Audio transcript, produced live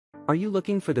Are you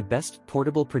looking for the best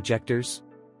portable projectors?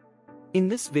 In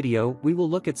this video, we will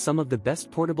look at some of the best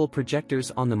portable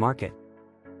projectors on the market.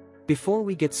 Before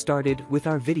we get started with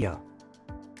our video,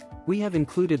 we have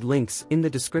included links in the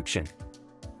description,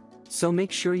 so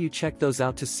make sure you check those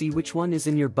out to see which one is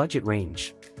in your budget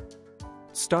range.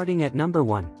 Starting at number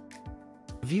 1.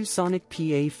 ViewSonic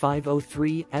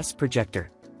PA503S Projector.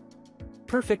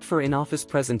 Perfect for in-office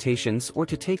presentations or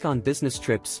to take on business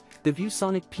trips, the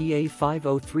ViewSonic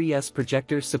PA503S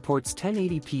projector supports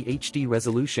 1080p HD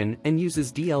resolution and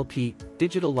uses DLP,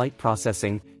 digital light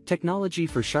processing, technology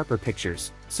for sharper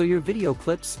pictures, so your video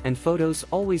clips and photos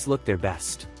always look their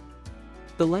best.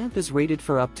 The lamp is rated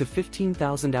for up to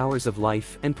 15,000 hours of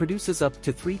life and produces up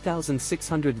to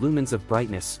 3,600 lumens of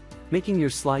brightness, making your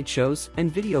slideshows and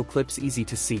video clips easy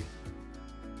to see.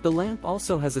 The lamp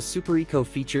also has a Super Eco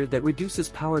feature that reduces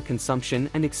power consumption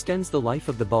and extends the life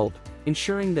of the bulb,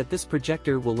 ensuring that this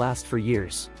projector will last for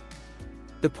years.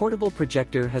 The portable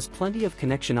projector has plenty of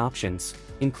connection options,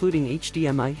 including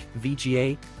HDMI,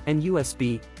 VGA, and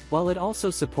USB, while it also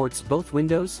supports both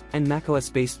Windows and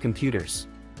macOS-based computers.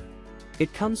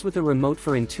 It comes with a remote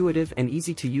for intuitive and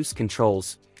easy-to-use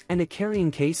controls, and a carrying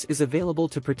case is available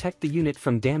to protect the unit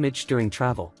from damage during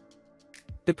travel.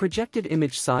 The projected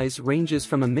image size ranges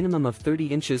from a minimum of 30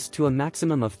 inches to a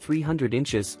maximum of 300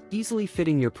 inches, easily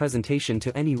fitting your presentation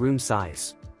to any room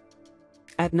size.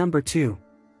 At number 2.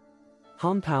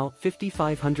 Hompow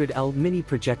 5500L Mini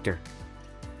Projector.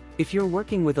 If you're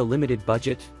working with a limited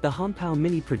budget, the Hompow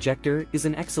Mini Projector is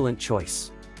an excellent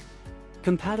choice.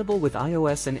 Compatible with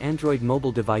iOS and Android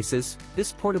mobile devices,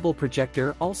 this portable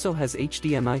projector also has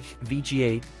HDMI,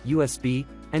 VGA, USB,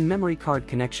 and memory card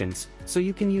connections, so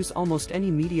you can use almost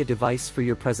any media device for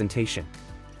your presentation.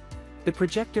 The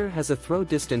projector has a throw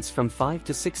distance from 5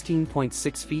 to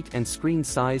 16.6 feet and screen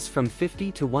size from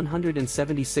 50 to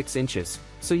 176 inches,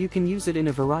 so you can use it in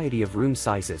a variety of room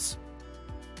sizes.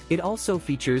 It also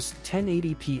features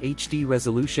 1080p HD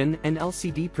resolution and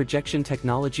LCD projection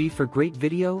technology for great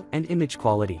video and image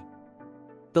quality.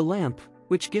 The lamp,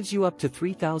 which gives you up to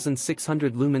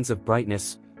 3,600 lumens of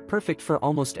brightness, perfect for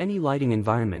almost any lighting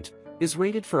environment, is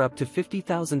rated for up to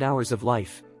 50,000 hours of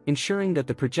life, ensuring that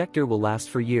the projector will last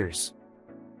for years.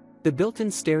 The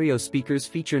built-in stereo speakers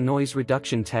feature noise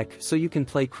reduction tech so you can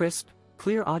play crisp,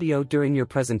 clear audio during your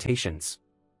presentations.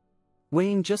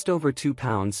 Weighing just over 2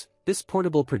 pounds, this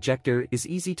portable projector is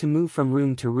easy to move from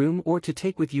room to room or to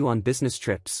take with you on business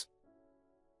trips.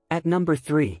 At number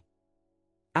 3.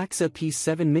 AAXA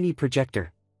P7 Mini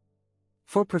Projector.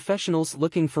 For professionals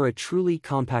looking for a truly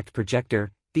compact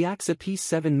projector, the AAXA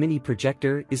P7 Mini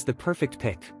Projector is the perfect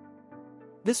pick.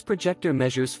 This projector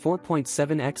measures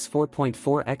 4.7 x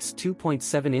 4.4 x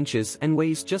 2.7 inches and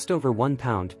weighs just over 1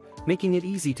 pound, making it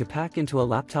easy to pack into a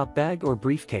laptop bag or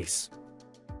briefcase.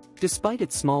 Despite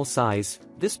its small size,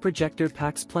 this projector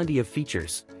packs plenty of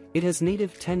features. It has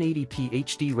native 1080p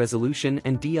HD resolution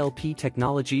and DLP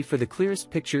technology for the clearest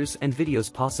pictures and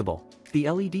videos possible. The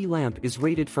LED lamp is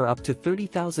rated for up to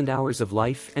 30,000 hours of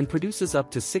life and produces up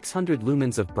to 600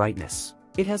 lumens of brightness.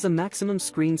 It has a maximum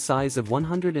screen size of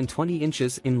 120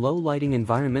 inches in low lighting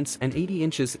environments and 80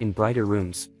 inches in brighter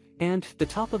rooms. And the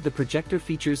top of the projector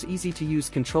features easy-to-use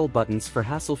control buttons for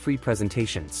hassle-free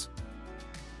presentations.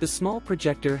 The small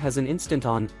projector has an instant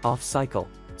on-off cycle,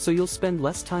 so you'll spend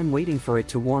less time waiting for it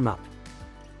to warm up.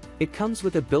 It comes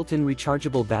with a built-in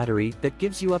rechargeable battery that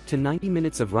gives you up to 90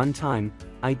 minutes of run time,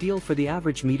 ideal for the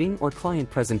average meeting or client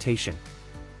presentation.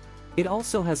 It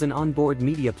also has an onboard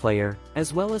media player,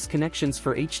 as well as connections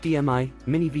for HDMI,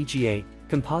 mini VGA,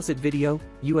 composite video,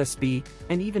 USB,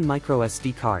 and even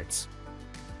microSD cards.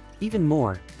 Even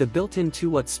more, the built-in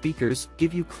 2-watt speakers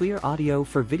give you clear audio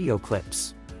for video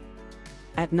clips.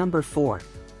 At number 4.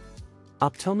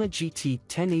 Optoma GT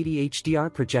 1080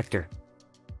 HDR Projector.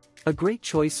 A great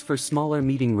choice for smaller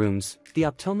meeting rooms, the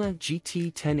Optoma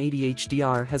GT 1080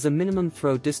 HDR has a minimum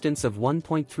throw distance of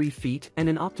 1.3 feet and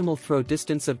an optimal throw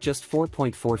distance of just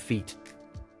 4.4 feet.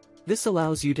 This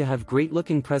allows you to have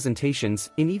great-looking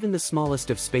presentations in even the smallest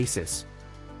of spaces.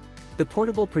 The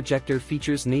portable projector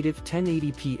features native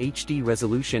 1080p HD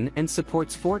resolution and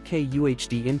supports 4K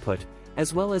UHD input,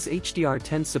 as well as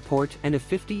HDR10 support and a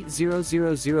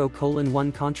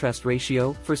 50:0:0:1 contrast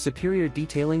ratio for superior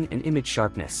detailing and image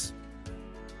sharpness.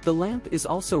 The lamp is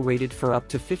also rated for up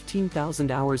to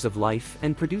 15,000 hours of life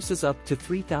and produces up to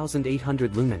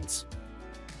 3,800 lumens.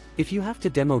 If you have to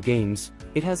demo games,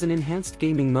 it has an enhanced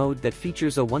gaming mode that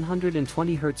features a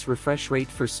 120 Hz refresh rate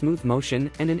for smooth motion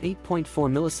and an 8.4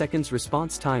 milliseconds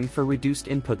response time for reduced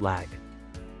input lag.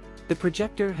 The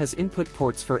projector has input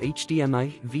ports for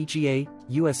HDMI, VGA,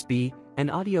 USB,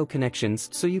 and audio connections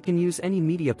so you can use any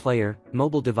media player,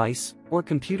 mobile device, or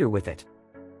computer with it.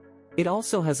 It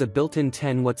also has a built-in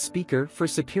 10-watt speaker for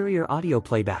superior audio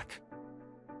playback.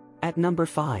 At number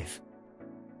 5.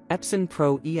 Epson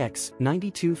Pro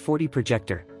EX9240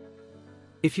 Projector.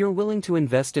 If you're willing to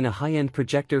invest in a high-end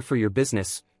projector for your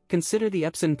business, consider the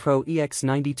Epson Pro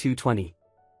EX9220.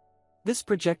 This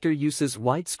projector uses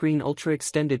widescreen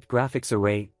ultra-extended graphics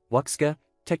array, AAXA,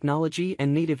 technology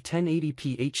and native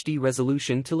 1080p HD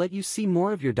resolution to let you see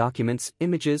more of your documents,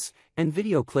 images, and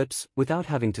video clips without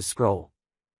having to scroll.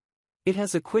 It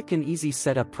has a quick and easy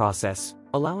setup process,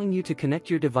 allowing you to connect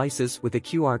your devices with a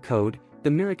QR code, the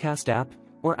Miracast app,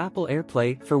 or Apple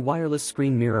AirPlay for wireless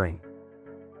screen mirroring.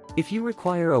 If you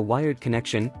require a wired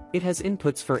connection, it has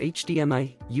inputs for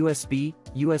HDMI, USB,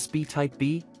 USB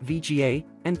Type-B, VGA,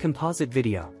 and composite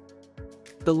video.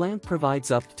 The lamp provides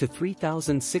up to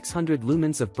 3,600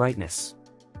 lumens of brightness.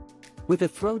 With a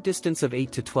throw distance of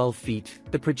 8 to 12 feet,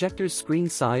 the projector's screen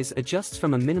size adjusts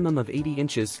from a minimum of 80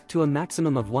 inches to a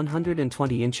maximum of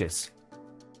 120 inches.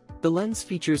 The lens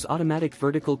features automatic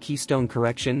vertical keystone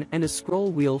correction and a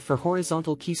scroll wheel for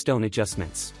horizontal keystone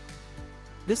adjustments.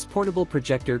 This portable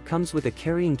projector comes with a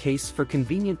carrying case for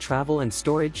convenient travel and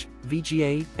storage,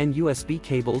 VGA and USB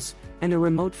cables, and a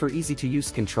remote for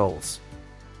easy-to-use controls.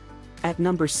 At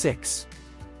number 6.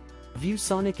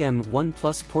 ViewSonic M1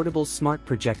 Plus Portable Smart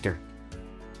Projector.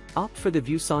 Opt for the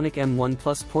ViewSonic M1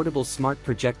 Plus Portable Smart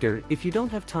Projector if you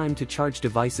don't have time to charge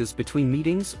devices between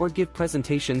meetings or give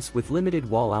presentations with limited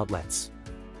wall outlets.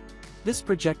 This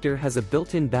projector has a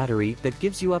built-in battery that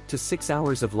gives you up to 6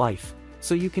 hours of life,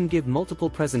 so you can give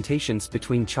multiple presentations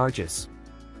between charges.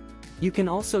 You can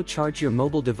also charge your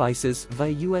mobile devices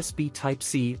via USB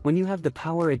Type-C when you have the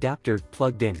power adapter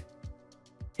plugged in.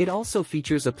 It also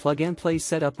features a plug-and-play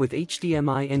setup with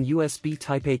HDMI and USB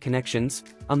Type-A connections,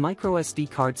 a microSD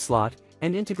card slot,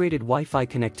 and integrated Wi-Fi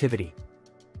connectivity.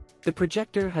 The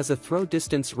projector has a throw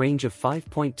distance range of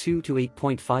 5.2 to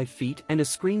 8.5 feet and a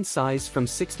screen size from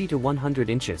 60 to 100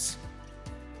 inches.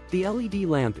 The LED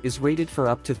lamp is rated for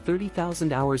up to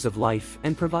 30,000 hours of life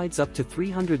and provides up to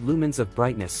 300 lumens of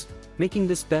brightness, making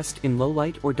this best in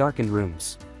low-light or darkened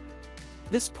rooms.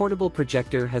 This portable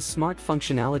projector has smart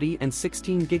functionality and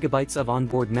 16 GB of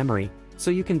onboard memory, so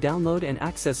you can download and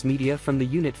access media from the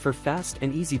unit for fast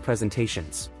and easy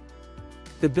presentations.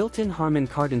 The built-in Harman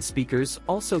Kardon speakers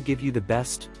also give you the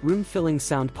best, room-filling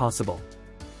sound possible.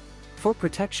 For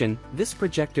protection, this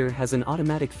projector has an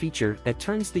automatic feature that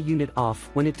turns the unit off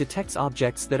when it detects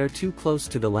objects that are too close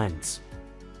to the lens.